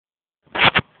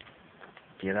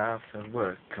Get off of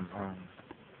work, come home,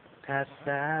 pass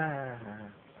out.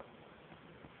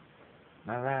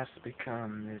 My life's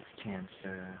become this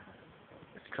cancer.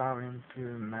 It's crawling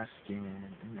through my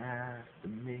skin, and after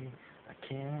me, I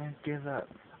can't give up.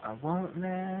 I won't let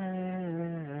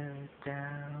it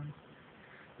down.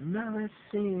 No, it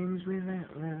seems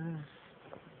relentless.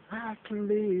 I can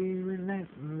be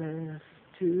relentless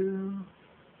too.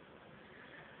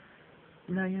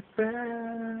 Now you're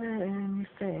better than you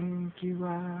think you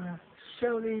are.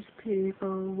 Show these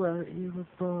people what you were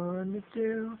born to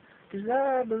do. 'Cause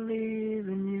I believe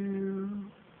in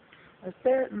you. I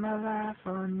bet my life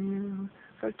on you.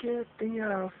 Forget the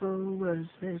awful words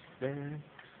they said.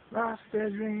 Lost their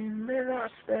dream, they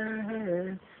lost their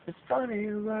head. It's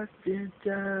funny what it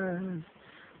does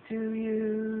to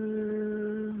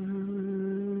you.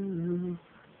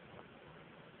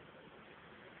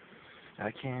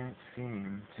 I can't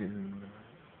seem to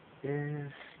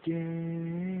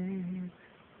escape.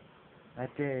 My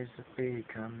days have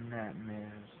become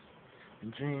nightmares,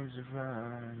 and dreams of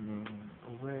running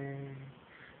away.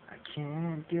 I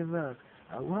can't give up,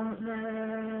 I won't let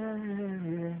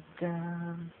it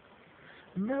down.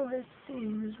 No, it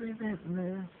seems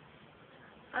relentless.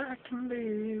 I can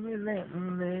be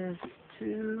relentless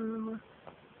too.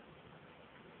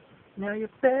 Now you're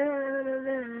better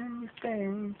than you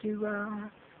think you are.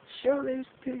 Show these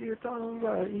people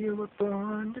what you were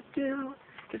born to do.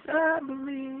 'Cause I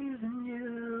believe in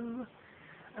you.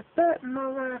 I bet my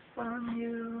life on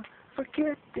you.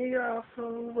 Forget the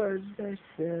awful words they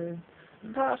said.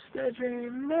 Lost their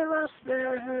dream, they lost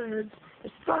their heads.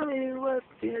 It's funny what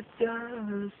it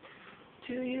does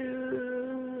to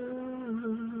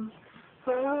you.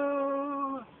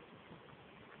 Oh.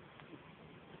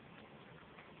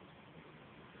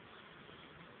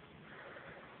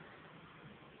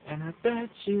 And I bet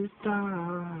you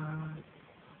thought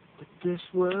that this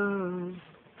was.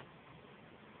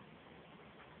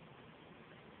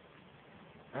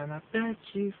 And I bet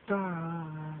you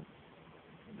thought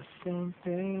the same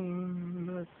thing,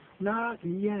 but not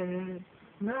yet,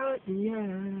 not yet.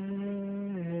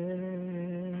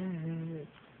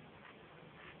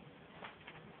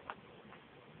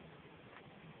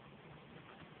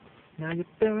 Now you're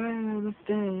better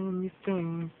than you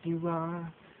think you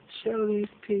are. Show these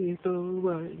people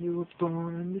what you were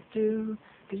born to do.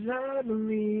 'Cause I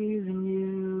believe in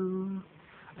you.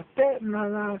 I bet my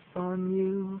life on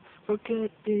you.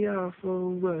 Forget the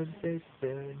awful words they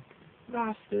said.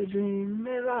 Lost their dream,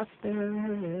 they lost their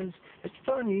heads. It's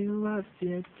funny what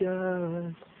it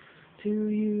does to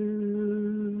you.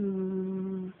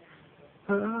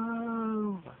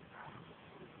 Oh.